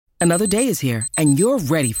Another day is here, and you're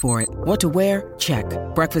ready for it. What to wear? Check.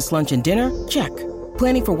 Breakfast, lunch, and dinner? Check.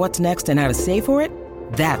 Planning for what's next and how to save for it?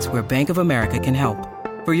 That's where Bank of America can help.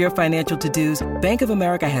 For your financial to-dos, Bank of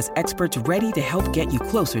America has experts ready to help get you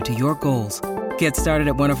closer to your goals. Get started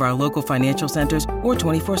at one of our local financial centers or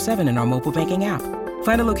 24/7 in our mobile banking app.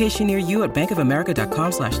 Find a location near you at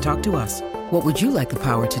bankofamerica.com/talktous. What would you like the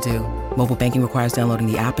power to do? Mobile banking requires downloading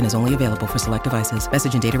the app and is only available for select devices.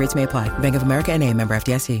 Message and data rates may apply. Bank of America N.A., member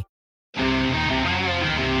FDIC.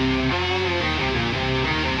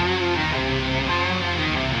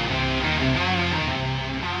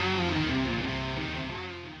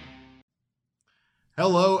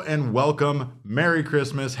 Hello and welcome. Merry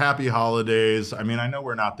Christmas. Happy holidays. I mean, I know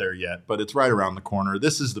we're not there yet, but it's right around the corner.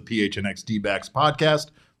 This is the PHNX D-Backs podcast.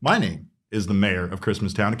 My name is the mayor of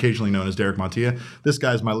Christmastown, occasionally known as Derek Montilla. This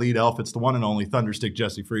guy's my lead elf. It's the one and only Thunderstick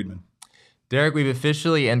Jesse Friedman. Derek, we've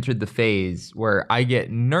officially entered the phase where I get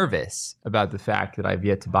nervous about the fact that I've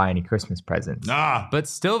yet to buy any Christmas presents, but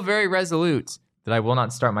still very resolute that I will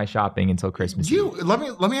not start my shopping until Christmas Eve. Let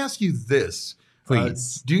me ask you this.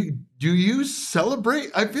 Please. Do you celebrate?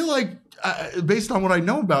 I feel like, based on what I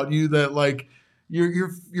know about you, that like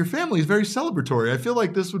your family is very celebratory. I feel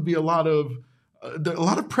like this would be a lot of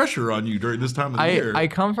pressure on you during this time of the year. I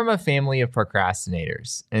come from a family of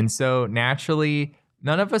procrastinators, and so naturally,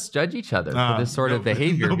 none of us judge each other for this sort of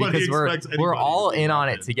behavior because we're all in on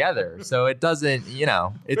it together. So it doesn't,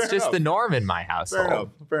 it's just the norm in my household.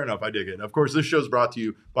 Fair enough. I dig it. Of course, this show's brought to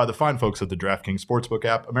you by the fine folks at the DraftKings Sportsbook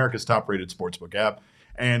app, America's top-rated sportsbook app.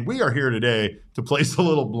 And we are here today to place a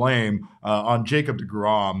little blame on Jacob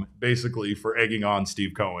deGrom, basically for egging on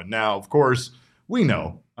Steve Cohen. Now, of course, we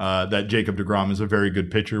know that Jacob deGrom is a very good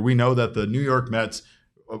pitcher. We know that the New York Mets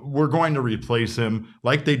we're going to replace him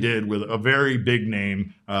like they did with a very big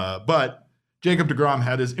name. But Jacob deGrom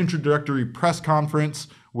had his introductory press conference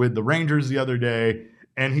with the Rangers the other day.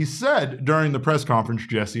 And he said during the press conference,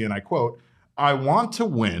 Jesse, and I quote, "I want to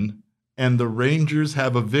win and the Rangers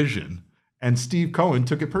have a vision." And Steve Cohen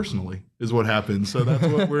took it personally is what happened. So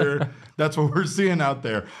that's what we're seeing out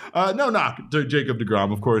there. No knock to Jacob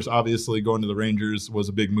deGrom. Of course, obviously going to the Rangers was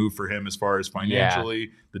a big move for him as far as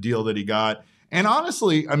financially, the deal that he got. And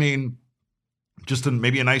honestly, I mean, just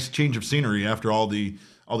maybe a nice change of scenery after all the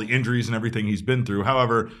injuries and everything he's been through.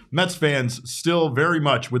 However, Mets fans still very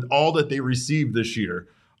much, with all that they received this year,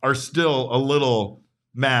 are still a little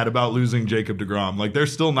mad about losing Jacob deGrom. Like, they're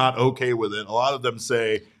still not okay with it. A lot of them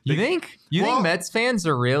say... You think Mets fans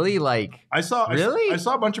are really like... I saw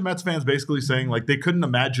a bunch of Mets fans basically saying like they couldn't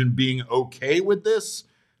imagine being okay with this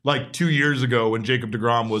like 2 years ago when Jacob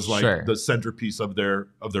deGrom was like the centerpiece of their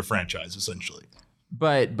franchise, essentially.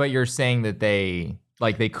 But you're saying that they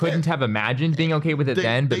couldn't have imagined being okay with it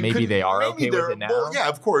then, but maybe they are okay with it now. Well, yeah,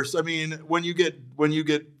 of course. I mean, when you get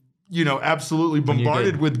absolutely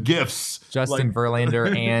bombarded with gifts, Justin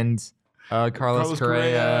Verlander and Carlos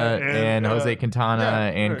Correa and Jose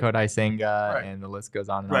Quintana and Kodai Senga, and the list goes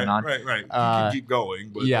on and on. Right. You can keep going.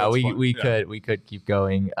 But we could keep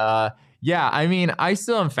going. I mean, I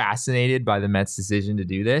still am fascinated by the Mets' decision to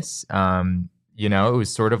do this. It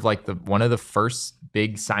was sort of like one of the first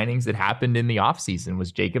big signings that happened in the offseason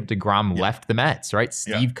was Jacob deGrom left the Mets, right?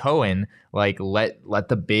 Steve Cohen, let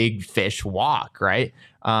the big fish walk, right?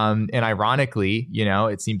 And ironically,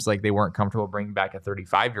 it seems like they weren't comfortable bringing back a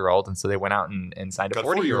 35-year-old, and so they went out and signed a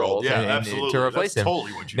 40-year-old to replace him.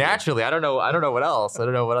 Totally what you Naturally, I don't know what else. I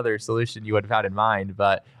don't know what other solution you would have had in mind,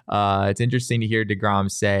 but it's interesting to hear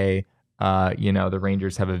deGrom say, the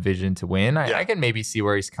Rangers have a vision to win. I can maybe see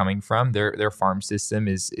where he's coming from. Their farm system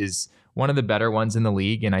is one of the better ones in the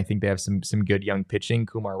league, and I think they have some good young pitching.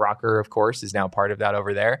 Kumar Rocker, of course, is now part of that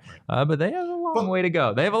over there. But they have a long way to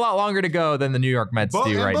go. They have a lot longer to go than the New York Mets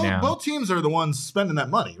do now. Both teams are the ones spending that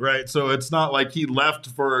money, right? So it's not like he left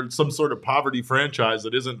for some sort of poverty franchise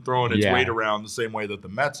that isn't throwing its weight around the same way that the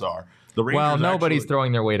Mets are. Nobody's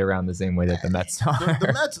throwing their weight around the same way that the Mets are.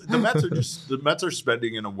 The Mets are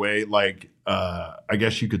spending in a way like I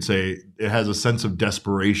guess you could say it has a sense of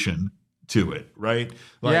desperation to it, right?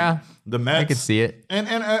 The Mets, I could see it.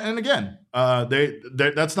 And again,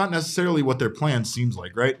 that's not necessarily what their plan seems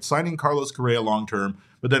like, right? Signing Carlos Correa long term,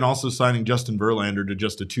 but then also signing Justin Verlander to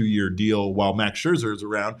just a 2-year deal while Max Scherzer is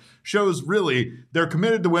around shows really they're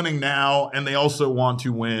committed to winning now, and they also want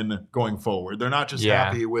to win going forward. They're not just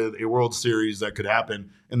happy with a World Series that could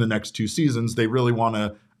happen in the next 2 seasons. They really want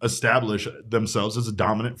to establish themselves as a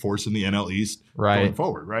dominant force in the NL East going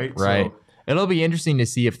forward, right? Right. So, it'll be interesting to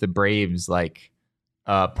see if the Braves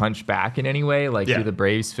punch back in any way. Do the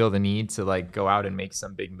Braves feel the need to go out and make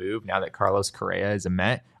some big move now that Carlos Correa is a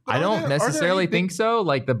Met? I don't necessarily think so.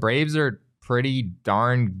 The Braves are pretty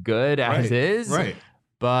darn good as is. Right.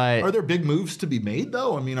 But are there big moves to be made,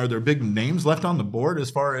 though? I mean, are there big names left on the board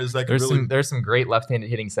as far as that? There's some great left-handed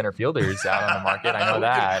hitting center fielders out on the market. I know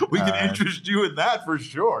that. We can interest you in that for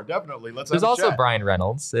sure. Definitely. There's also Brian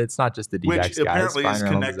Reynolds. It's not just the D-backs guys. Which apparently Brian is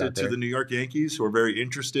Reynolds connected to the New York Yankees, who are very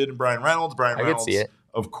interested in Brian Reynolds. Brian Reynolds, I could see it.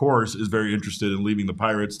 Of course, is very interested in leaving the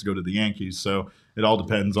Pirates to go to the Yankees. So it all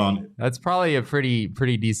depends on. That's probably a pretty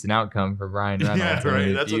decent outcome for Brian Reynolds. Yeah,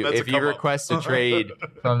 right. If you request a trade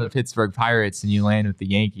from the Pittsburgh Pirates and you land with the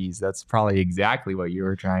Yankees, that's probably exactly what you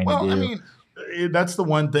were trying to do. I mean, that's the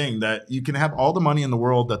one thing that you can have all the money in the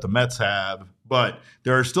world that the Mets have, but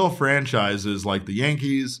there are still franchises like the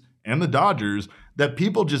Yankees and the Dodgers that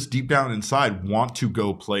people just deep down inside want to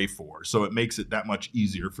go play for. So it makes it that much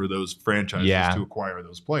easier for those franchises to acquire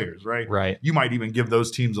those players, right? Right. You might even give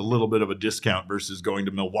those teams a little bit of a discount versus going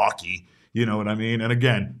to Milwaukee. You know what I mean? And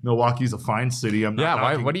again, Milwaukee's a fine city. I'm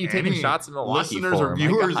not what are you taking shots at Milwaukee listeners for? or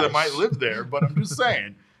viewers that might live there, but I'm just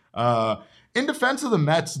saying. In defense of the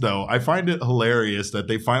Mets, though, I find it hilarious that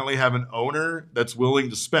they finally have an owner that's willing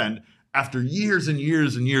to spend after years and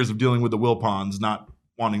years and years of dealing with the Wilpons not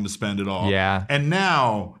wanting to spend it all. Yeah. And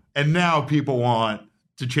now people want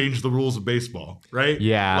to change the rules of baseball, right?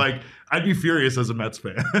 Yeah. Like, I'd be furious as a Mets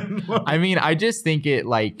fan. I mean, I just think it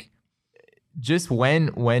just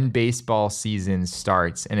when baseball season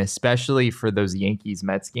starts, and especially for those Yankees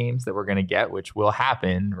Mets games that we're going to get, which will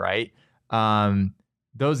happen, right?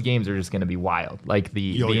 Those games are just going to be wild. Like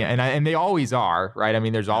and they always are, right? I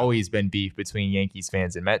mean, there's always been beef between Yankees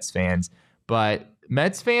fans and Mets fans, but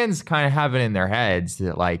Mets fans kind of have it in their heads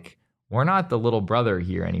that like we're not the little brother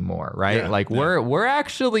here anymore, right? We're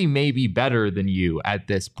actually maybe better than you at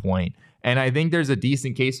this point. And I think there's a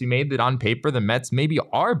decent case to be made that on paper the Mets maybe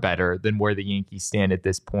are better than where the Yankees stand at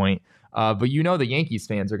this point. But the Yankees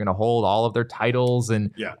fans are going to hold all of their titles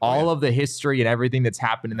and all of the history and everything that's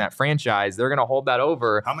happened in that franchise. They're going to hold that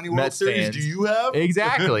over. How many World Series do you have?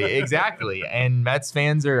 Exactly. And Mets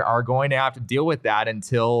fans are going to have to deal with that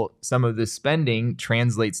until some of the spending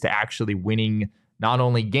translates to actually winning not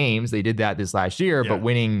only games, they did that this last year, but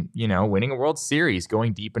winning a World Series,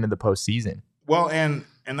 going deep into the postseason. Well, and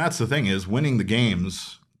that's the thing is winning the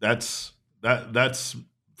games, that's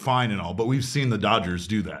fine and all, but we've seen the Dodgers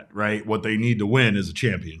do that, right? What they need to win is a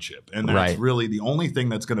championship. And that's really the only thing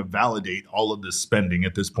that's going to validate all of this spending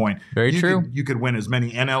at this point. Very true. You could win as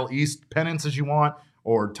many NL East pennants as you want,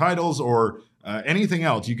 or titles, or anything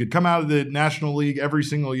else. You could come out of the National League every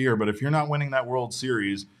single year, but if you're not winning that World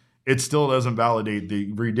Series, it still doesn't validate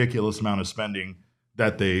the ridiculous amount of spending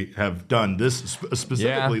that they have done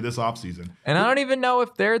specifically this offseason. And I don't even know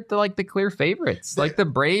if they're the clear favorites. Like the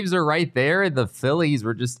Braves are right there. The Phillies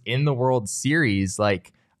were just in the World Series.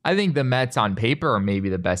 Like I think the Mets on paper are maybe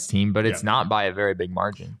the best team, but it's not by a very big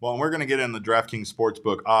margin. Well, and we're going to get in the DraftKings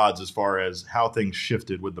Sportsbook odds as far as how things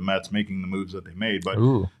shifted with the Mets making the moves that they made. But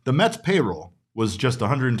the Mets payroll was just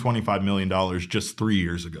 $125 million just 3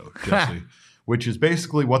 years ago, Jesse. Which is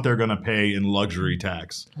basically what they're going to pay in luxury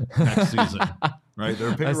tax next season, right?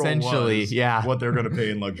 Their payroll essentially, was what they're going to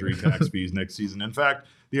pay in luxury tax fees next season. In fact,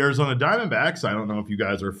 the Arizona Diamondbacks, I don't know if you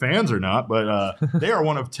guys are fans or not, but they are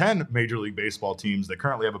one of 10 Major League Baseball teams that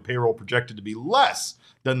currently have a payroll projected to be less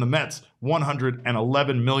than the Mets'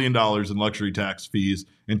 $111 million in luxury tax fees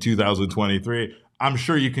in 2023. I'm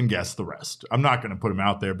sure you can guess the rest. I'm not going to put them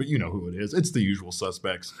out there, but you know who it is. It's the usual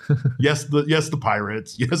suspects. Yes, the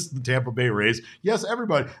Pirates. Yes, the Tampa Bay Rays. Yes,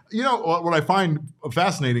 everybody. You know what I find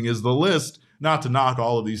fascinating is the list. Not to knock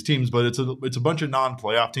all of these teams, but it's a bunch of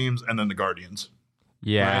non-playoff teams, and then the Guardians.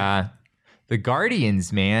 Yeah, right? The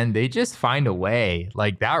Guardians, man, they just find a way.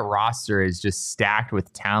 Like that roster is just stacked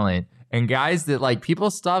with talent and guys that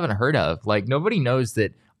people still haven't heard of. Like nobody knows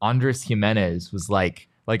that Andres Jimenez was like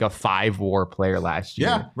a 5-WAR player last year.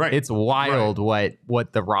 Yeah, right. It's wild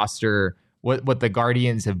what the roster, what the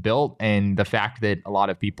Guardians have built, and the fact that a lot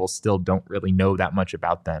of people still don't really know that much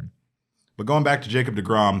about them. But going back to Jacob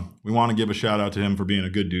deGrom, we want to give a shout out to him for being a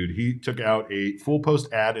good dude. He took out a full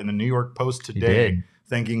post ad in the New York Post today,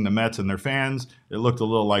 thanking the Mets and their fans. It looked a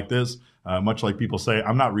little like this. Much like people say,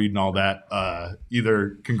 I'm not reading all that.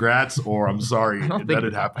 Either congrats or I'm sorry that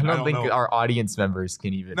it happened. I don't think our audience members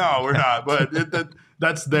can even. No, we're not. But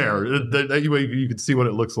that's there. That way you can see what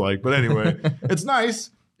it looks like. But anyway, it's nice.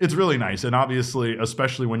 It's really nice. And obviously,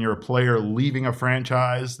 especially when you're a player leaving a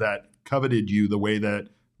franchise that coveted you the way that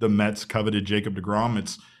the Mets coveted Jacob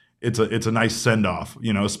deGrom, it's a nice send-off,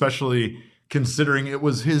 especially considering it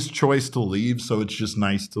was his choice to leave. So it's just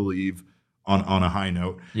nice to leave on a high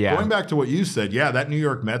note. Yeah. Going back to what you said, that New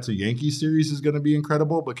York Mets Yankees series is going to be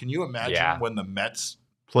incredible. But can you imagine when the Mets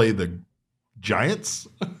play the Giants?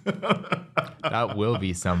 That will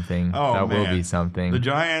be something. Oh, that man. will be something. The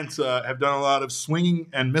Giants have done a lot of swinging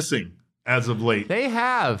and missing as of late. They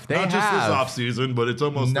have. Not just this offseason, but it's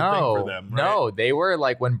almost a thing for them, right? No, they were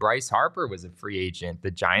like when Bryce Harper was a free agent,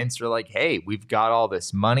 the Giants were like, hey, we've got all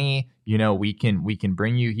this money. You know, we can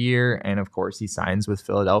bring you here. And of course, he signs with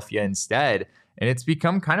Philadelphia instead. And it's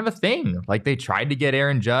become kind of a thing. Like they tried to get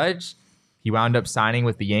Aaron Judge. He wound up signing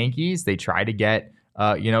with the Yankees. They tried to get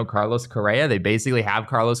Carlos Correa. They basically have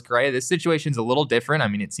Carlos Correa. This situation's a little different. I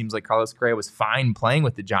mean, it seems like Carlos Correa was fine playing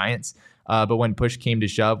with the Giants. But when push came to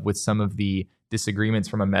shove with some of the disagreements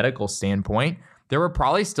from a medical standpoint, there were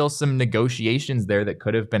probably still some negotiations there that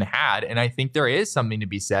could have been had. And I think there is something to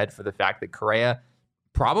be said for the fact that Correa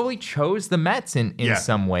probably chose the Mets in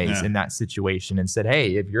some ways in that situation and said,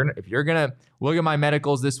 hey, if you're going to look at my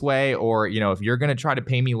medicals this way, or, if you're going to try to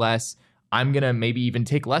pay me less, I'm going to maybe even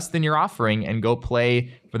take less than you're offering and go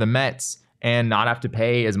play for the Mets and not have to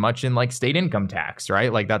pay as much in like state income tax,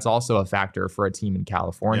 right? Like that's also a factor for a team in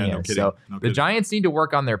California. Yeah, no kidding. So No the kidding. Giants need to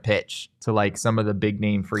work on their pitch to like some of the big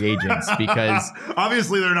name free agents because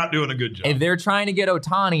obviously they're not doing a good job. if they're trying to get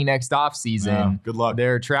Ohtani next offseason, good luck.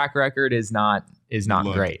 Their track record is not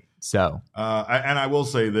great. So and I will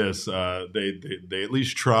say this, they at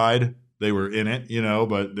least tried. They were in it,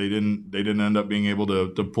 but they didn't end up being able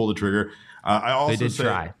to pull the trigger. I also they did say,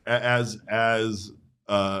 try. as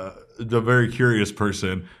the very curious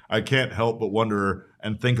person, I can't help but wonder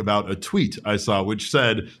and think about a tweet I saw which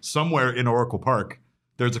said somewhere in Oracle Park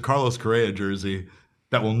there's a Carlos Correa jersey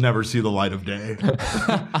that will never see the light of day.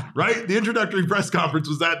 Right? The introductory press conference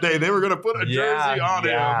was that day. They were going to put a jersey on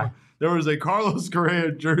him. There was a Carlos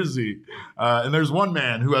Correa jersey. And there's one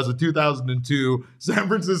man who has a 2002 San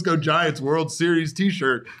Francisco Giants World Series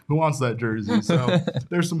t-shirt who wants that jersey. So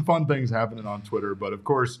there's some fun things happening on Twitter. But of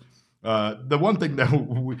course, the one thing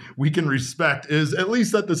that we can respect is at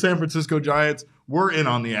least that the San Francisco Giants were in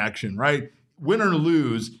on the action, right? Win or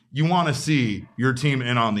lose, you want to see your team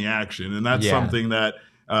in on the action. And that's something that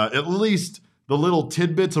at least the little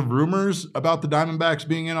tidbits of rumors about the Diamondbacks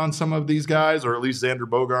being in on some of these guys, or at least Xander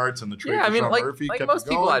Bogaerts and the trade for Sean Murphy. Like most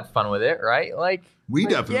people had fun with it, right? We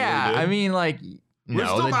definitely did. I mean, we're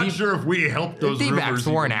still not sure if we helped those rumors. The D-backs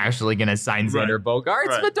weren't actually going to sign Xander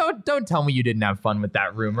Bogaerts, but don't tell me you didn't have fun with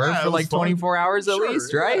that rumor for like 24 hours at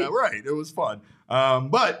least, right? Yeah, right. It was fun.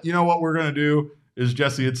 But you know what we're going to do is,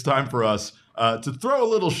 Jesse, it's time for us to throw a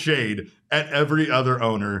little shade at every other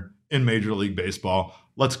owner in Major League Baseball.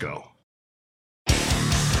 Let's go.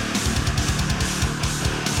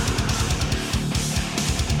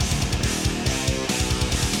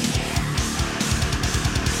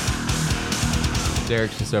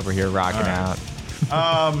 Derek's just over here rocking out.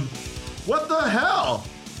 What the hell?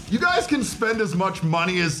 You guys can spend as much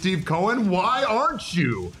money as Steve Cohen. Why aren't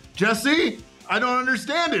you? Jesse, I don't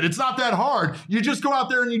understand it. It's not that hard. You just go out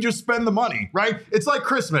there and you just spend the money, right? It's like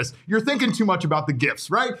Christmas. You're thinking too much about the gifts,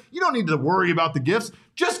 right? You don't need to worry about the gifts.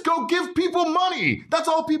 Just go give people money. That's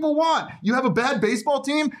all people want. You have a bad baseball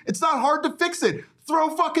team? It's not hard to fix it.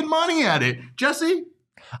 Throw fucking money at it. Jesse?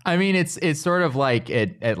 I mean, it's sort of like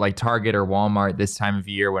at like Target or Walmart this time of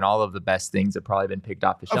year when all of the best things have probably been picked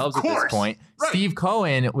off the shelves at this point. Right. Steve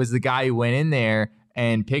Cohen was the guy who went in there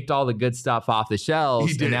and picked all the good stuff off the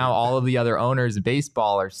shelves. And now all of the other owners of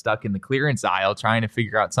baseball are stuck in the clearance aisle trying to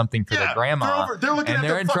figure out something for their grandma.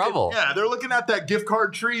 They're in trouble. Yeah, they're looking at that gift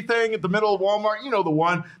card tree thing at the middle of Walmart. You know,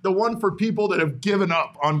 the one for people that have given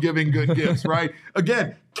up on giving good gifts, right?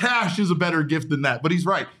 Again, cash is a better gift than that. But he's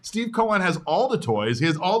right. Steve Cohen has all the toys. He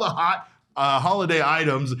has all the hot holiday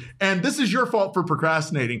items, and this is your fault for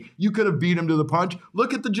procrastinating. You could have beat him to the punch.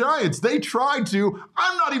 Look at the Giants. They tried to.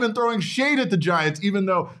 I'm not even throwing shade at the Giants, even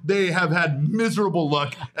though they have had miserable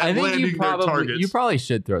luck at landing their targets. You probably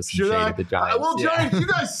should throw some shade at the Giants. Well, Giants, you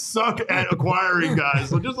guys suck at acquiring guys.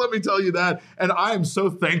 So just let me tell you that. And I am so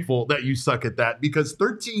thankful that you suck at that, because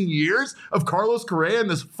 13 years of Carlos Correa in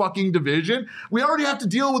this fucking division, we already have to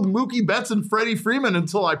deal with Mookie Betts and Freddie Freeman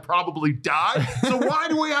until I probably die. So why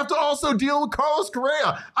do we have to also deal with Carlos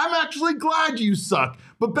Correa? I'm actually glad you suck.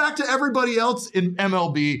 But back to everybody else in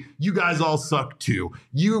MLB, you guys all suck too.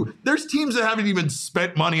 There's teams that haven't even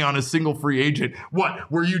spent money on a single free agent. What,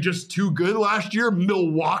 were you just too good last year?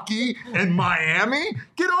 Milwaukee and Miami?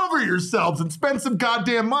 Get over yourselves and spend some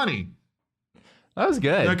goddamn money. That was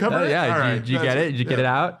good. Did I cover it? Yeah, All did you get it? Did you get it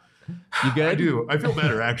out? You good? I do. I feel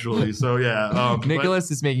better, actually. So, yeah.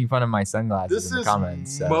 Nicholas is making fun of my sunglasses in the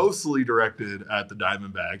comments. This is mostly directed at the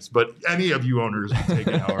Diamondbacks, but any of you owners can take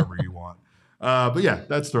it however you want. But, yeah,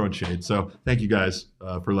 that's throwing shade. So, thank you guys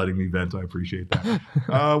for letting me vent. I appreciate that.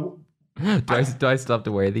 Do I still have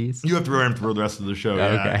to wear these? You have to wear them for the rest of the show,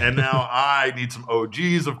 yeah. Okay. And now I need some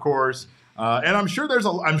OGs, of course. And I'm sure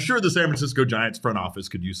the San Francisco Giants front office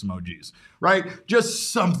could use some OGs, right?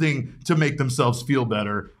 Just something to make themselves feel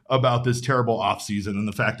better about this terrible offseason and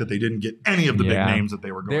the fact that they didn't get any of the big names that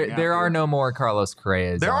they were going after. There are no more Carlos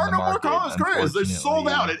Correas. There are no more Carlos Correas. They're sold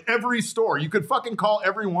out at every store. You could fucking call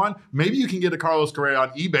everyone. Maybe you can get a Carlos Correa on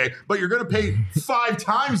eBay, but you're going to pay 5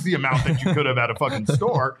 times the amount that you could have at a fucking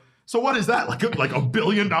store. So what is that? Like $1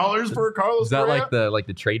 billion for a Carlos Correa? Is that like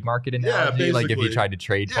the trade market analogy? Yeah, like if you tried to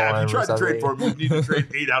trade for him. Yeah, if you tried to trade for him, you need to trade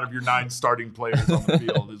 8 out of your 9 starting players on the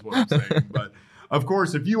field is what I'm saying. But of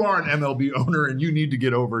course, if you are an MLB owner and you need to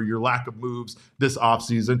get over your lack of moves this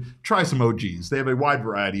offseason, try some OGs. They have a wide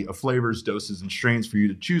variety of flavors, doses, and strains for you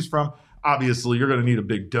to choose from. Obviously, you're going to need a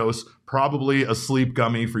big dose, probably a sleep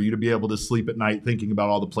gummy for you to be able to sleep at night thinking about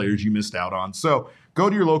all the players you missed out on. So go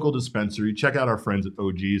to your local dispensary, check out our friends at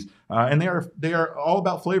OGs, and they are all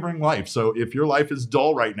about flavoring life. So if your life is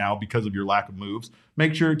dull right now because of your lack of moves,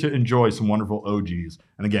 make sure to enjoy some wonderful OGs.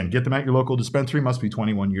 And again, get them at your local dispensary. Must be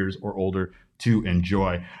 21 years or older to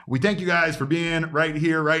enjoy. We thank you guys for being right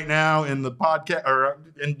here, right now in the podcast or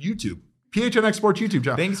in YouTube. PHNX Sports YouTube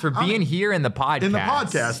channel. Thanks for being here in the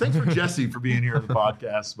podcast. Thanks for Jesse for being here in the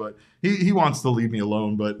podcast. But he wants to leave me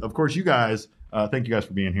alone. But of course, you guys, thank you guys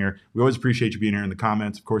for being here. We always appreciate you being here in the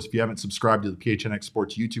comments. Of course, if you haven't subscribed to the PHNX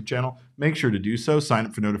Sports YouTube channel, make sure to do so. Sign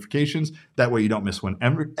up for notifications. That way you don't miss when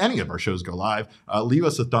any of our shows go live. Leave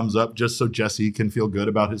us a thumbs up just so Jesse can feel good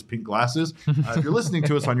about his pink glasses. If you're listening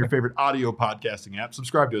to us on your favorite audio podcasting app,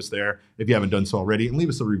 subscribe to us there if you haven't done so already. And leave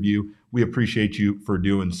us a review. We appreciate you for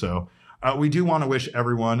doing so. We do want to wish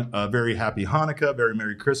everyone a very happy Hanukkah, very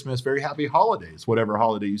Merry Christmas, very happy holidays, whatever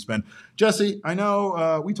holiday you spend. Jesse, I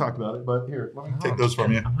know we talked about it, but here, let me take those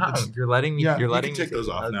from you. You're letting me. Yeah, you're letting you can take those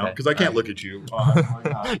off now okay. because I can't look at you.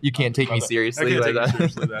 You can't take me seriously. I can't take you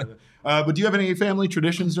seriously. But do you have any family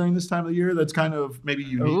traditions during this time of the year that's kind of maybe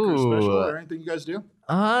unique or special or anything you guys do?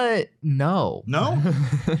 No. No?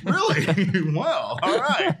 Really? Well, all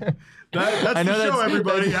right. That's the show,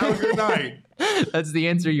 everybody. Have a good night. That's the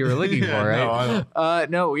answer you were looking for, right?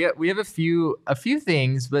 No, we have a few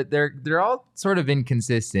things, but they're all sort of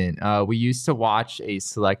inconsistent. We used to watch a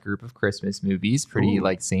select group of Christmas movies,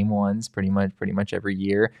 same ones, pretty much every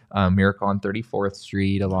year. Miracle on 34th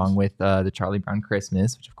Street, along with the Charlie Brown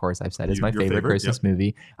Christmas, which of course I've said is my favorite Christmas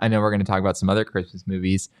movie. I know we're going to talk about some other Christmas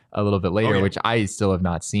movies a little bit later, which I still have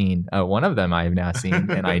not seen. One of them I have now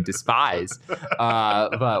seen, and I despise.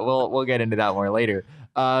 But we'll get into that more later.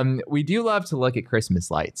 We do love to look at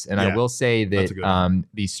Christmas lights. And I will say that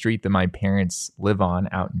the street that my parents live on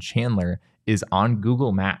out in Chandler is on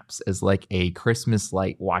Google Maps as like a Christmas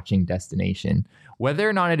light watching destination. Whether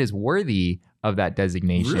or not it is worthy of that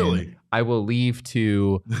designation, I will leave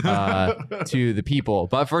to the people.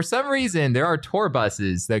 But for some reason, there are tour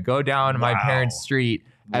buses that go down my parents' street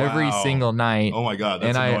every single night. Oh my God,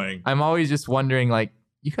 that's annoying. I'm always just wondering, like,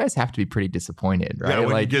 you guys have to be pretty disappointed, right? Yeah,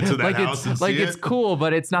 when you get to that house and see it's cool,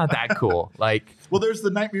 but it's not that cool. Well, there's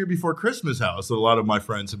the Nightmare Before Christmas house that a lot of my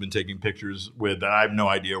friends have been taking pictures with. I have no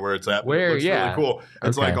idea where it's at. Where? It looks really cool.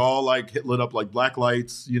 It's okay. all lit up like black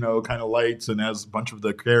lights, kind of lights, and has a bunch of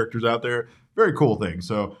the characters out there. Very cool thing.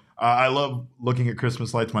 So I love looking at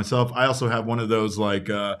Christmas lights myself. I also have one of those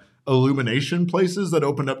illumination places that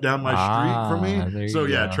opened up down my street for me. So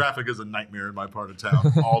traffic is a nightmare in my part of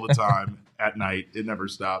town all the time at night. It never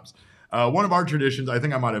stops. One of our traditions, I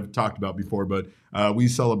think I might have talked about before, but we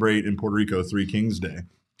celebrate in Puerto Rico Three Kings Day.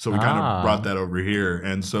 So we kind of brought that over here.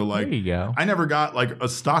 And so there you go. I never got a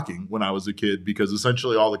stocking when I was a kid because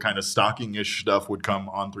essentially all the kind of stocking-ish stuff would come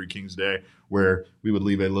on Three Kings Day where we would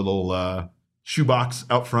leave a little shoebox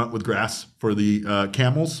out front with grass for the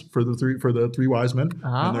camels for the three wise men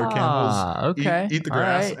and their camels eat the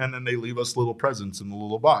grass and then they leave us little presents in the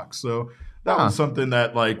little box. So that was something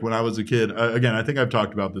that when I was a kid, again, I think I've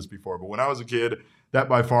talked about this before, but when I was a kid, that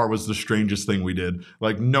by far was the strangest thing we did.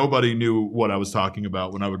 Nobody knew what I was talking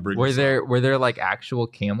about when I would bring. Were there actual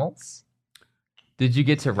camels? Did you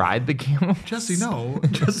get to ride the camel? Jesse, no.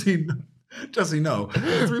 Jesse, no.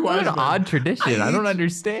 The three wise men. What an odd tradition. I don't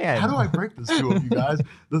understand. How do I break this to you guys?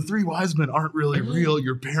 The three wise men aren't really real.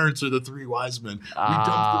 Your parents are the three wise men.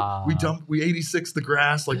 We 86 the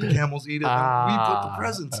grass like the camels eat it. And we put the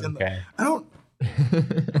presents in the.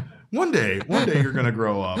 One day you're going to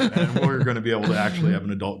grow up and we're going to be able to actually have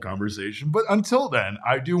an adult conversation. But until then,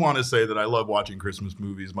 I do want to say that I love watching Christmas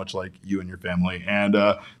movies, much like you and your family. And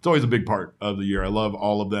it's always a big part of the year. I love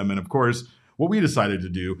all of them. And of course, what we decided to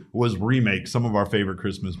do was remake some of our favorite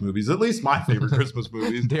Christmas movies, at least my favorite Christmas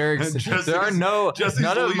movies.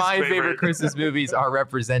 None of my favorite Christmas movies are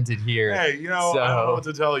represented here. Hey, I don't know what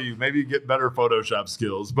to tell you. Maybe get better Photoshop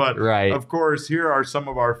skills. But of course, here are some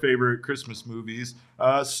of our favorite Christmas movies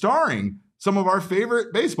starring some of our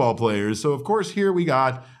favorite baseball players. So, of course, here we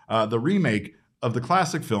got the remake of the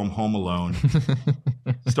classic film Home Alone,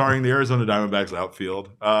 starring the Arizona Diamondbacks outfield.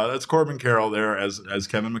 That's Corbin Carroll there as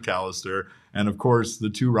Kevin McAllister. And, of course, the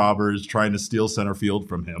two robbers trying to steal center field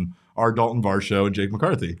from him are Dalton Varsho and Jake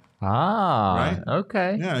McCarthy. Right?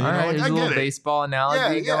 Okay. Yeah, all right. There's a little baseball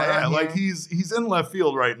analogy going on here. Like he's in left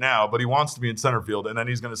field right now, but he wants to be in center field, and then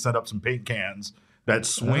he's going to set up some paint cans that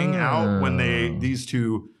swing out when these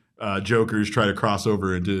two jokers try to cross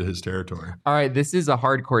over into his territory. All right, this is a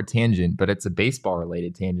hardcore tangent, but it's a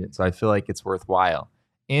baseball-related tangent, so I feel like it's worthwhile.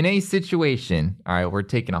 In a situation, all right, we're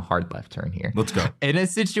taking a hard left turn here. Let's go. In a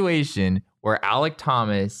situation where Alek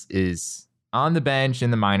Thomas is on the bench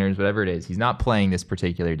in the minors, whatever it is, he's not playing this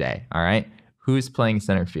particular day, all right? Who's playing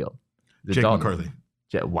center field? Jake McCarthy.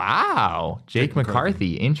 Wow. Jake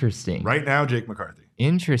McCarthy. Interesting. Right now, Jake McCarthy.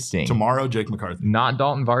 Interesting. Tomorrow, Jake McCarthy. Not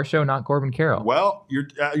Dalton Varsho, not Corbin Carroll. Well,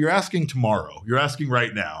 you're asking tomorrow. You're asking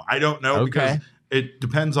right now. I don't know because it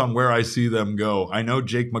depends on where I see them go. I know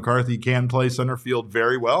Jake McCarthy can play center field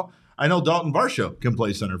very well. I know Dalton Varsho can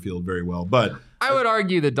play center field very well, but I would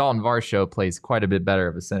argue that Dalton Varsho plays quite a bit better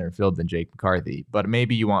of a center field than Jake McCarthy. But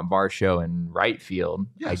maybe you want Varsho in right field,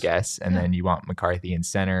 I guess, and then you want McCarthy in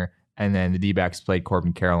center. And then the D-backs played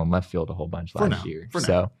Corbin Carroll in left field a whole bunch last year. For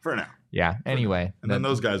now. Yeah. Anyway. And then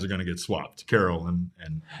those guys are going to get swapped, Carroll and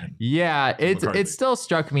yeah, it still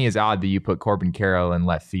struck me as odd that you put Corbin Carroll in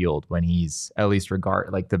left field when he's at least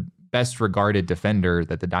the best regarded defender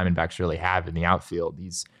that the Diamondbacks really have in the outfield.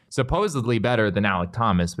 He's supposedly better than Alek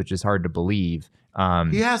Thomas, which is hard to believe.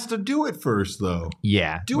 He has to do it first, though.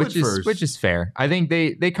 Yeah, which is fair. I think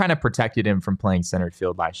they kind of protected him from playing center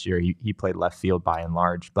field last year. He played left field by and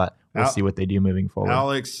large, but we'll see what they do moving forward.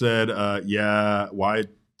 Alex said, why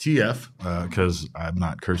TF? Because I'm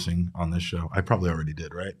not cursing on this show. I probably already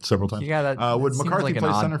did, right? Several times. Yeah, would McCarthy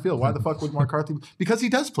play center field? Why the fuck would McCarthy? Because he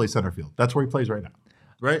does play center field. That's where he plays right now.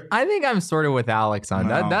 Right. I think I'm sort of with Alex on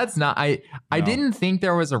that. That's not. I didn't think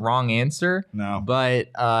there was a wrong answer. No. But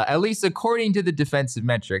at least according to the defensive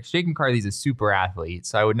metrics, Jake McCarthy's a super athlete,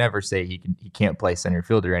 so I would never say he can't play center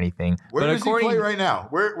field or anything. Where does he play right now?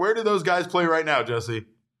 Where do those guys play right now, Jesse?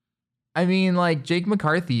 I mean, like Jake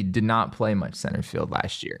McCarthy did not play much center field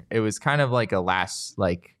last year. It was kind of like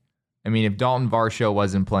if Dalton Varsho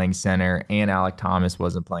wasn't playing center and Alek Thomas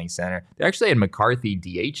wasn't playing center, they actually had McCarthy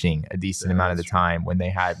DHing a decent amount of the time when they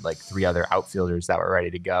had like three other outfielders that were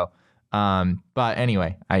ready to go. But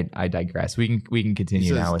anyway, I digress. We can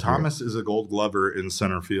continue now. With Thomas is a Gold Glover in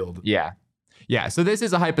center field. Yeah. So this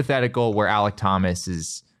is a hypothetical where Alek Thomas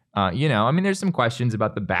is. There's some questions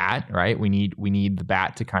about the bat, right? We need the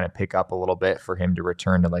bat to kind of pick up a little bit for him to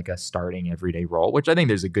return to like a starting everyday role, which I think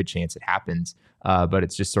there's a good chance it happens. But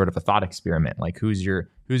it's just sort of a thought experiment. Like who's your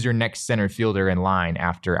next center fielder in line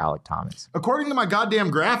after Alek Thomas? According to my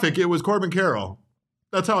goddamn graphic, it was Corbin Carroll.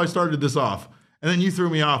 That's how I started this off. And then you threw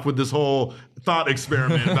me off with this whole thought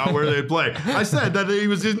experiment about where they play. I said that he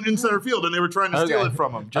was in center field and they were trying to steal it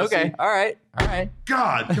from him. Jesse. Okay, all right.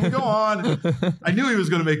 God, can we go on? I knew he was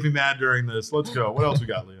going to make me mad during this. Let's go. What else we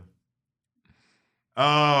got, Leo?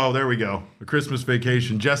 Oh, there we go. A Christmas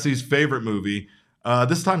Vacation, Jesse's favorite movie.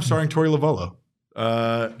 This time starring Tori Lovolo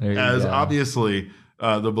as obviously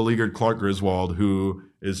the beleaguered Clark Griswold, who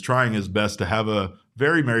is trying his best to have a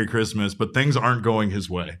very Merry Christmas, but things aren't going his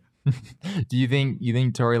way. Do you think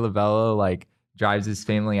Tori Lovolo like drives his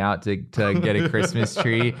family out to get a Christmas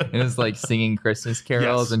tree and is like singing Christmas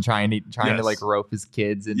carols and trying to like rope his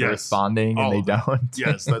kids into responding and they don't?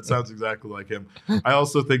 Yes, that sounds exactly like him. I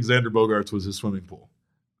also think Xander Bogaerts was his swimming pool.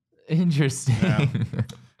 Interesting. Yeah.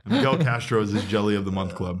 And Miguel Castro is his Jelly of the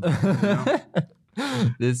Month club. You know?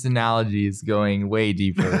 This analogy is going way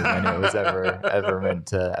deeper than it was ever meant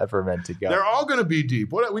to go. They're all going to be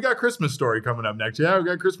deep. We got Christmas Story coming up next. Yeah, we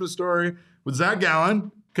got Christmas Story with Zach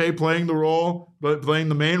Gallen, playing the role, but playing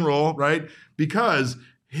the main role, right? Because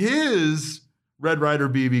his Red Ryder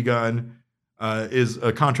BB gun is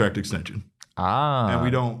a contract extension. And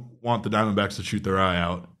we don't want the Diamondbacks to shoot their eye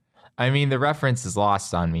out. I mean, the reference is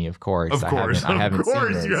lost on me, of course. Of course, I haven't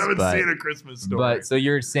seen this, you haven't seen A Christmas Story. But so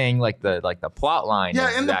you're saying like the plot line?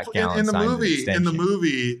 Yeah, in the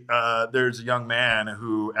movie, there's a young man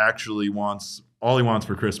who actually all he wants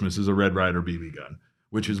for Christmas is a Red Ryder BB gun,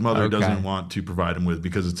 which his mother doesn't want to provide him with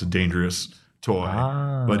because it's a dangerous toy.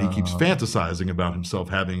 But he keeps fantasizing about himself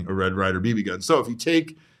having a Red Ryder BB gun. So if you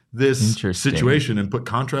take this Interesting. situation and put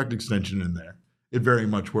contract extension in there, it very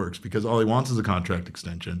much works because all he wants is a contract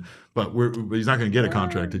extension, but he's not going to get a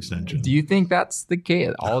contract extension. Do you think that's the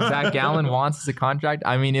case? All Zach Gallen wants is a contract?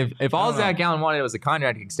 I mean, if all Zach Gallen wanted was a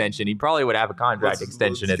contract extension, he probably would have a contract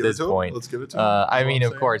extension at this point. Let's give it to him. I mean,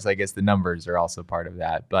 of course, I guess the numbers are also part of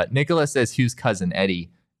that. But Nicholas says Hugh's cousin Eddie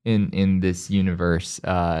in this universe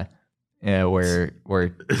where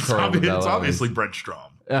it's obviously Brent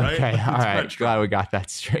Strom. Right? Okay, all right. Glad we got that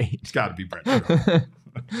straight. It's got to be Brent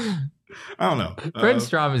Strom. I don't know. Brent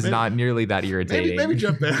Strom is not nearly that irritating. Maybe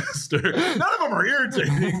Jeff Bannister. None of them are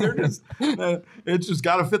irritating. They're just. It's just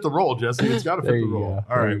got to fit the role, Jesse. It's got to fit the role.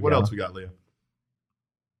 All right. What else we got, Leah?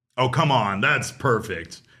 Oh, come on. That's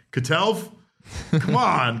perfect. Katelf? Come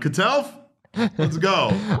on, Katelf. Let's go.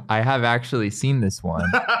 I have actually seen this one.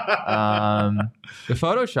 The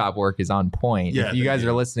Photoshop work is on point. Yeah, if you guys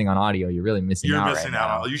are listening on audio, you're really missing out. You're missing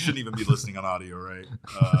out. You shouldn't even be listening on audio, right?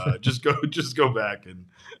 Just go back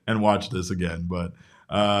and watch this again. But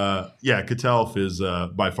Katelf is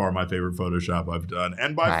by far my favorite Photoshop I've done,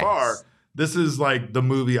 and by far this is like the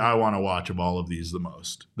movie I want to watch of all of these the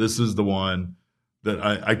most. This is the one that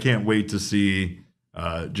I can't wait to see.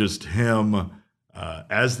 Just him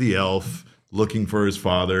as the elf, looking for his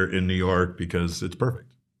father in New York because it's perfect.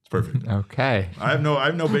 It's perfect. Okay. I have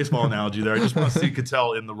no baseball analogy there. I just want to see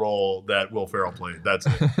Cattell in the role that Will Ferrell played. That's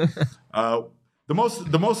it.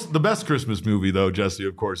 The best Christmas movie though, Jesse,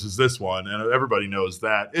 of course, is this one, and everybody knows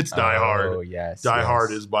that. It's Die Hard. Oh yes. Die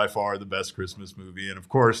Hard is by far the best Christmas movie, and of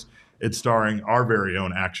course, it's starring our very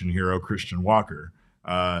own action hero Christian Walker.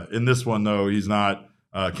 In this one, though, he's not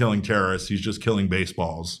killing terrorists; he's just killing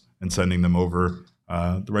baseballs and sending them over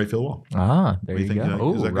the right field wall. There you go.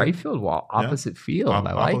 Oh, right field wall, opposite field.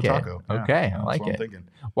 I like it. Taco. Okay, yeah, I like it.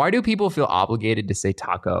 Why do people feel obligated to say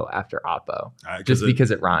taco after Oppo? Just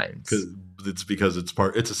because it rhymes? Because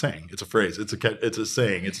it's a saying. It's a phrase. It's a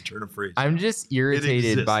saying. It's a turn of phrase. I'm just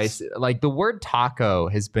irritated by the word taco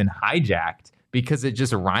has been hijacked because it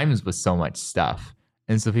just rhymes with so much stuff.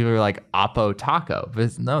 And so people are like, Oppo taco.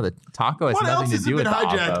 But no, the taco has nothing to do with the Oppo. What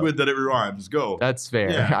else has it been hijacked with that it rhymes? Go. That's fair.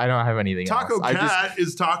 Yeah. I don't have anything else. Taco cat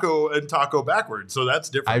is taco and taco backwards. So that's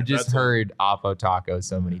different. I've just heard Oppo taco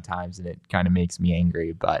so many times and it kind of makes me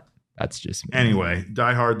angry, but that's just me. Anyway,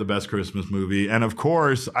 Die Hard, the best Christmas movie. And of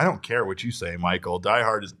course, I don't care what you say, Michael. Die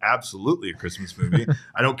Hard is absolutely a Christmas movie.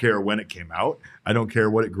 I don't care when it came out. I don't care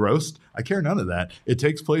what it grossed. I care none of that. It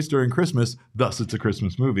takes place during Christmas, thus it's a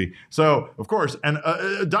Christmas movie. So, of course, and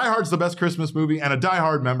Die Hard's the best Christmas movie, and a Die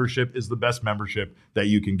Hard membership is the best membership that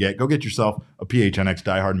you can get. Go get yourself a PHNX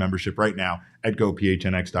Die Hard membership right now at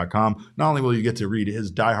gophnx.com. Not only will you get to read his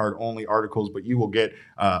Die Hard only articles, but you will get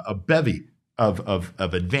a bevy of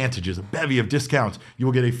advantages, a bevy of discounts. You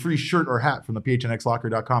will get a free shirt or hat from the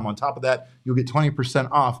phnxlocker.com. On top of that, you'll get 20%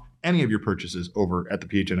 off any of your purchases over at the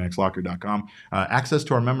phnxlocker.com. Access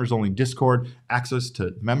to our members-only Discord, access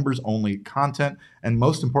to members-only content, and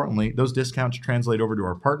most importantly, those discounts translate over to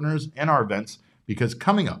our partners and our events, because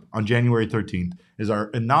coming up on January 13th is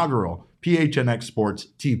our inaugural PHNX Sports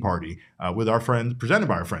Tea Party with our friends, presented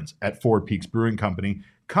by our friends at Four Peaks Brewing Company.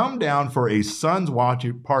 Come down for a Suns watch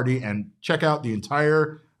party and check out the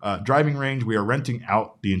entire driving range. We are renting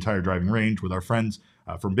out the entire driving range with our friends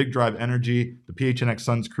from Big Drive Energy, the PHNX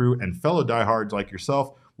Suns crew, and fellow diehards like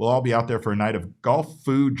yourself. We'll all be out there for a night of golf,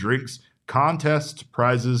 food, drinks, contests,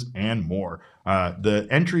 prizes, and more. The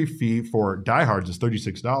entry fee for diehards is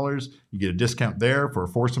 $36. You get a discount there. For a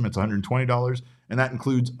foursome, it's $120. And that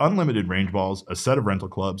includes unlimited range balls, a set of rental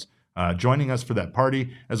clubs, joining us for that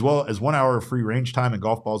party, as well as 1 hour of free range time and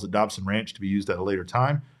golf balls at Dobson Ranch to be used at a later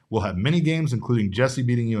time. We'll have mini games, including Jesse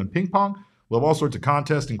beating you in ping pong. We'll have all sorts of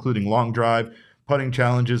contests, including long drive, putting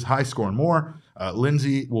challenges, high score, and more.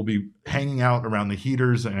 Lindsay will be hanging out around the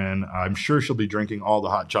heaters, and I'm sure she'll be drinking all the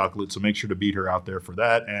hot chocolate, so make sure to beat her out there for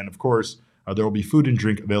that. And, of course, there will be food and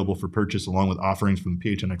drink available for purchase, along with offerings from the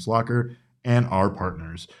PHNX Locker and our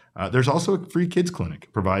partners. There's also a free kids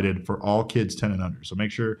clinic provided for all kids 10 and under, so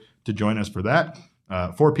make sure to join us for that.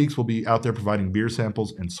 Four Peaks will be out there providing beer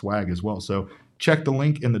samples and swag as well. So check the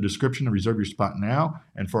link in the description to reserve your spot now.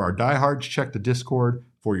 And for our diehards, check the Discord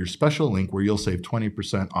for your special link where you'll save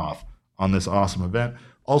 20% off on this awesome event.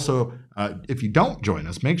 Also, if you don't join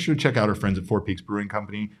us, make sure to check out our friends at Four Peaks Brewing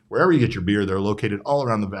Company. Wherever you get your beer, they're located all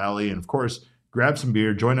around the valley. And of course, grab some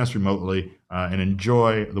beer, join us remotely, and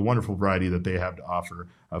enjoy the wonderful variety that they have to offer.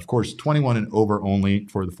 Of course, 21 and over only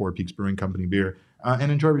for the Four Peaks Brewing Company beer,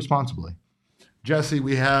 and enjoy responsibly. Jesse,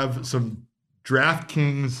 we have some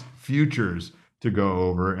DraftKings futures to go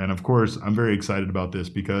over. And of course, I'm very excited about this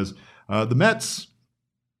because the Mets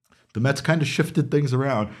the Mets kind of shifted things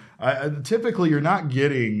around. Typically, you're not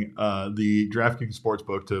getting the DraftKings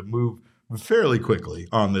Sportsbook to move fairly quickly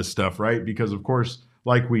on this stuff, right? Because, of course,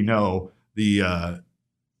 like we know, you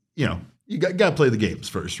got to play the games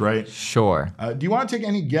first, right? Sure. Do you want to take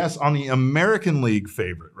any guess on the American League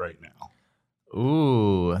favorite right now?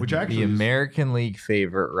 Ooh, which actually the American League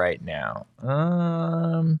favorite right now.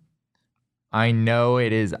 I know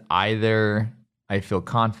it is either. I feel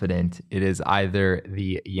confident it is either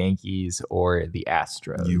the Yankees or the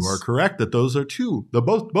Astros. You are correct that those are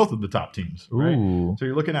both of the top teams. Right? Ooh. So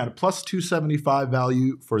you're looking at a plus 275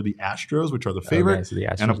 value for the Astros, which are the favorite, Okay, so the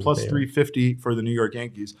Astros and a are the plus favorite. 350 for the New York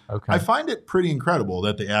Yankees. Okay. I find it pretty incredible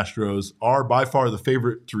that the Astros are by far the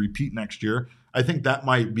favorite to repeat next year. I think that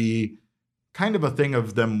might be kind of a thing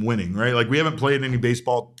of them winning, right? Like we haven't played any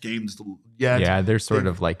baseball games yet. Yeah, they're sort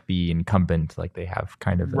of like the incumbent, like they have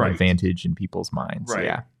kind of an Right. advantage in people's minds. Right.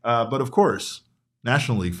 Yeah. But of course,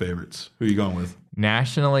 National League favorites. Who are you going with?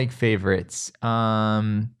 National League favorites.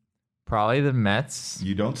 Probably the Mets.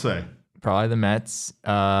 You don't say. Probably the Mets.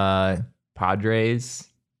 Padres.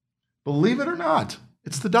 Believe it or not,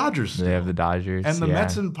 it's the Dodgers. They have the Dodgers. And the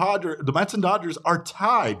Mets and Dodgers are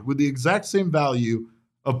tied with the exact same value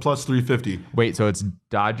of plus 350. Wait, so it's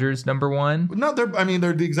Dodgers number one? No, they're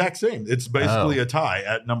the exact same. It's basically a tie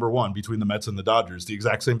at number one between the Mets and the Dodgers. The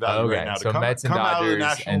exact same value right now. So Mets and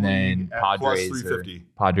Dodgers, and then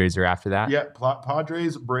Padres are after that? Yeah,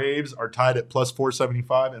 Padres, Braves are tied at plus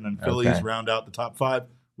 475, and then Phillies round out the top five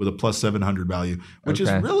with a plus 700 value, which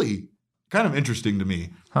is really kind of interesting to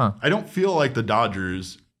me. Huh. I don't feel like the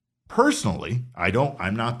Dodgers, personally,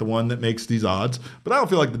 I'm not the one that makes these odds, but I don't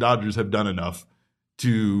feel like the Dodgers have done enough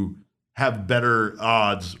to have better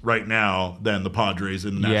odds right now than the Padres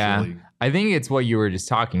in the National League. I think it's what you were just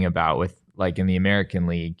talking about with like in the American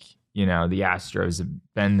League, the Astros have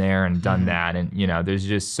been there and done that. And, there's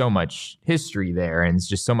just so much history there and it's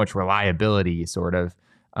just so much reliability sort of.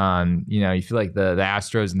 You feel like the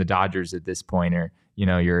Astros and the Dodgers at this point are,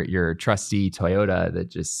 your trusty Toyota that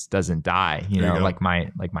just doesn't die, like my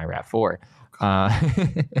RAV4.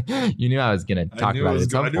 You knew I was going to talk about it at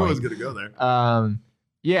some point. I knew I was going to go there.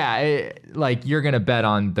 You're going to bet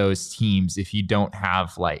on those teams if you don't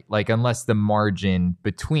have unless the margin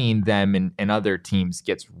between them and other teams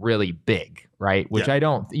gets really big, right? Which I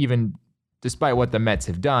don't even, despite what the Mets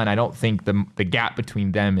have done, I don't think the gap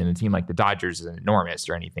between them and a team like the Dodgers is enormous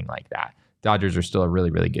or anything like that. Dodgers are still a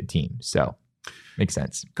really, really good team. So makes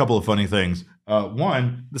sense. A couple of funny things.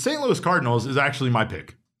 One, the St. Louis Cardinals is actually my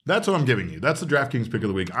pick. That's what I'm giving you. That's the DraftKings pick of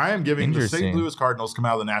the week. I am giving the St. Louis Cardinals come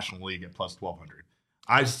out of the National League at plus 1,200.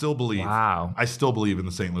 I still believe. Wow. I still believe in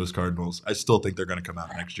the St. Louis Cardinals. I still think they're going to come out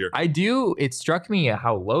next year. I do. It struck me at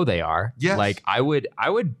how low they are. Yes. Like I would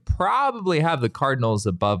probably have the Cardinals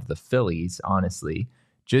above the Phillies, honestly,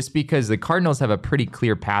 just because the Cardinals have a pretty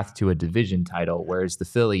clear path to a division title, whereas the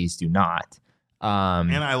Phillies do not.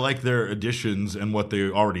 And I like their additions and what they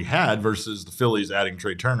already had versus the Phillies adding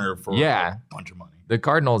Trey Turner for a bunch of money. The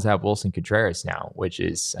Cardinals have Wilson Contreras now, which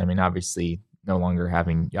is, obviously no longer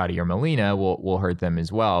having Yadier Molina will hurt them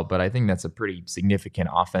as well. But I think that's a pretty significant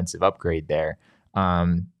offensive upgrade there.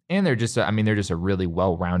 And they're just a really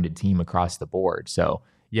well-rounded team across the board. So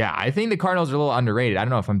yeah, I think the Cardinals are a little underrated. I don't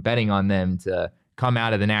know if I'm betting on them to come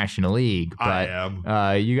out of the National League, but I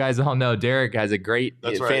am. You guys all know Derek has a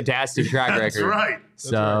fantastic track record. That's right.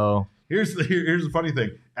 So here's the funny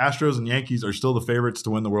thing. Astros and Yankees are still the favorites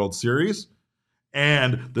to win the World Series.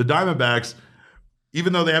 And the Diamondbacks,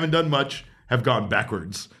 even though they haven't done much, have gone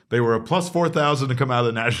backwards. They were a plus 4,000 to come out of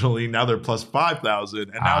the National League. Now they're plus 5,000.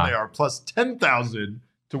 And now they are plus 10,000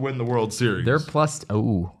 to win the World Series. They're plus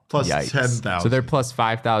 10,000. So they're plus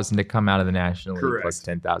 5,000 to come out of the National League. Correct. Plus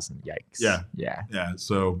 10,000. Yikes. Yeah.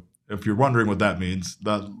 So if you're wondering what that means,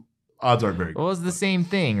 the odds aren't very good. Well, it's the same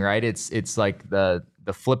thing, right? It's like the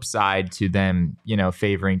flip side to them,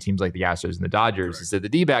 favoring teams like the Astros and the Dodgers. Correct. Is that the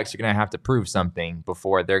D-backs are going to have to prove something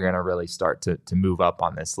before they're going to really start to move up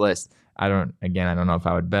on this list. I don't know if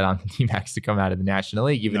I would bet on the D-backs to come out of the National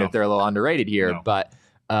League, even if they're a little underrated here. No. But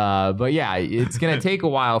yeah, it's going to take a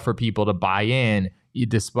while for people to buy in,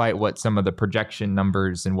 despite what some of the projection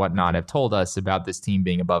numbers and whatnot have told us about this team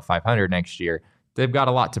being above 500 next year. They've got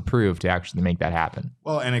a lot to prove to actually make that happen.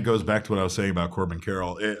 Well, and it goes back to what I was saying about Corbin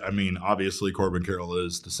Carroll. Obviously Corbin Carroll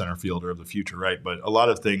is the center fielder of the future, right? But a lot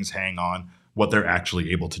of things hang on what they're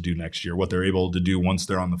actually able to do next year, what they're able to do once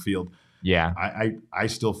they're on the field. Yeah. I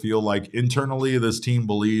still feel like internally this team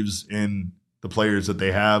believes in the players that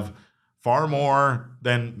they have far more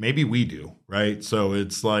than maybe we do, right? So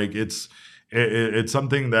it's like it's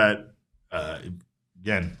something that,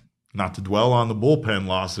 again, not to dwell on the bullpen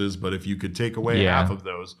losses, but if you could take away half of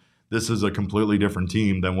those, this is a completely different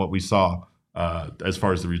team than what we saw as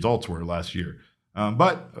far as the results were last year.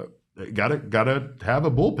 But gotta have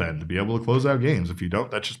a bullpen to be able to close out games. If you don't,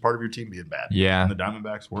 that's just part of your team being bad. Yeah. And the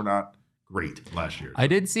Diamondbacks were not great last year. I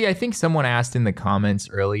did see, I think someone asked in the comments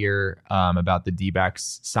earlier about the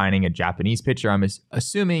D-backs signing a Japanese pitcher. I'm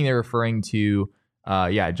assuming they're referring to,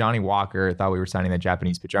 Johnny Walker. Thought we were signing that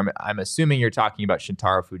Japanese pitcher. I'm assuming you're talking about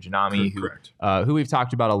Shintaro Fujinami, who we've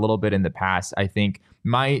talked about a little bit in the past. I think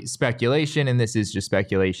my speculation, and this is just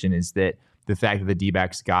speculation, is that the fact that the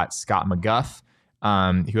D-backs got Scott McGough,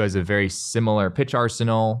 who has a very similar pitch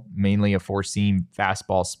arsenal, mainly a four-seam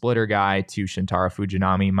fastball splitter guy, to Shintaro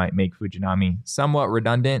Fujinami, might make Fujinami somewhat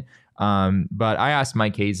redundant. But I asked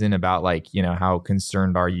Mike Hazen about, how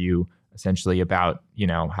concerned are you essentially about,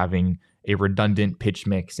 having a redundant pitch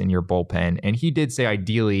mix in your bullpen. And he did say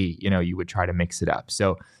ideally, you would try to mix it up.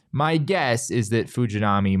 So my guess is that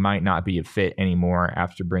Fujinami might not be a fit anymore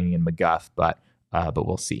after bringing in McGough, but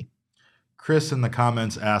we'll see. Chris in the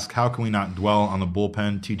comments asked, how can we not dwell on the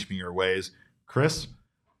bullpen? Teach me your ways. Chris,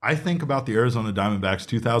 I think about the Arizona Diamondbacks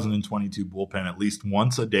 2022 bullpen at least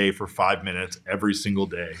once a day for 5 minutes every single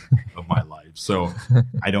day of my life. So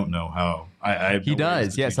I don't know how. He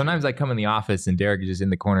does. Yeah. Sometimes I come in the office and Derek is just in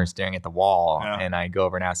the corner staring at the wall, and I go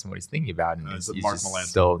over and ask him what he's thinking about. And it's he's Mark just Melanson.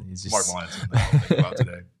 still, he's just Mark Melanson that I'll think about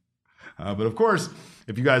today. But of course,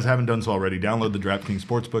 if you guys haven't done so already, download the DraftKings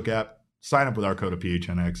Sportsbook app. Sign up with our code of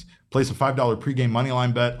PHNX. Place a $5 pregame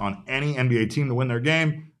moneyline bet on any NBA team to win their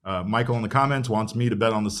game. Michael in the comments wants me to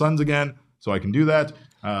bet on the Suns again, so I can do that.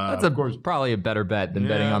 That's probably a better bet than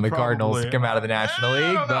betting on the Cardinals to come out of the National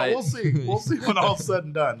League. But we'll see. We'll see when all's said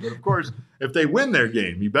and done. But of course, if they win their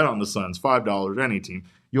game, you bet on the Suns, $5, any team.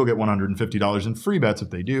 You'll get $150 in free bets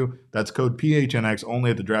if they do. That's code PHNX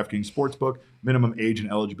only at the DraftKings Sportsbook. Minimum age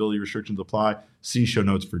and eligibility restrictions apply. See show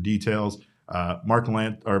notes for details.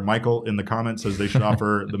 Michael in the comments says they should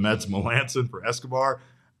offer the Mets Melanson for Escobar.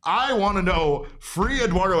 I want to know, free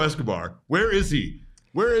Eduardo Escobar. Where is he?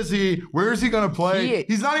 Where is he? Where is he going to play?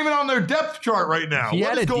 He's not even on their depth chart right now.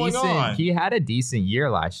 What is going on? He had a decent year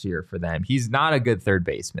last year for them. He's not a good third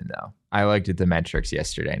baseman, though. I looked at the metrics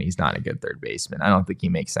yesterday, and he's not a good third baseman. I don't think he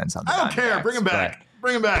makes sense on the I don't care. Bring him back.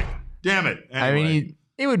 Bring him back. Damn it. Anyway. I mean,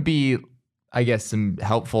 it would be, I guess, some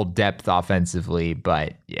helpful depth offensively,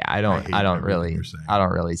 but yeah, I don't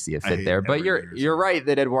really see a fit there. But you're right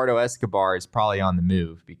that Eduardo Escobar is probably on the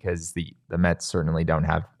move because the Mets certainly don't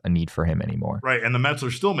have a need for him anymore. Right, and the Mets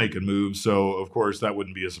are still making moves, so of course that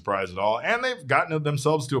wouldn't be a surprise at all. And they've gotten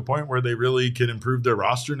themselves to a point where they really can improve their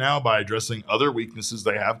roster now by addressing other weaknesses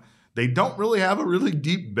they have. They don't really have a really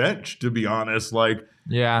deep bench, to be honest. I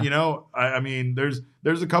mean,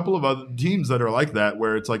 there's a couple of other teams that are like that,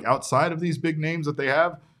 where it's like outside of these big names that they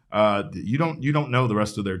have, you don't know the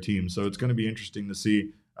rest of their team. So it's going to be interesting to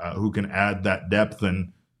see who can add that depth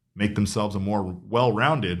and make themselves a more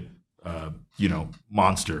well-rounded,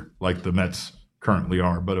 monster like the Mets currently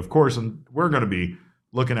are. But of course, we're going to be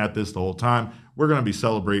looking at this the whole time. We're going to be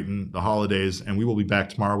celebrating the holidays, and we will be back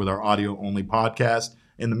tomorrow with our audio-only podcast.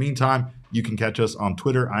 In the meantime, you can catch us on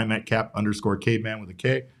Twitter. I'm at Cap_Caveman with a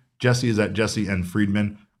K. Jesse is at Jesse N.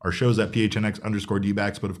 Friedman. Our show's at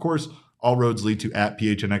PHNX_DBacks. But of course, all roads lead to at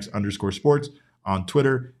PHNX_sports on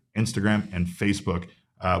Twitter, Instagram, and Facebook.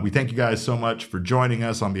 We thank you guys so much for joining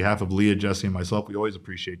us on behalf of Leah, Jesse, and myself. We always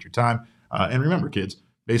appreciate your time. And remember, kids,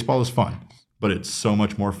 baseball is fun, but it's so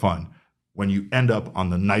much more fun when you end up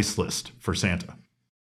on the nice list for Santa.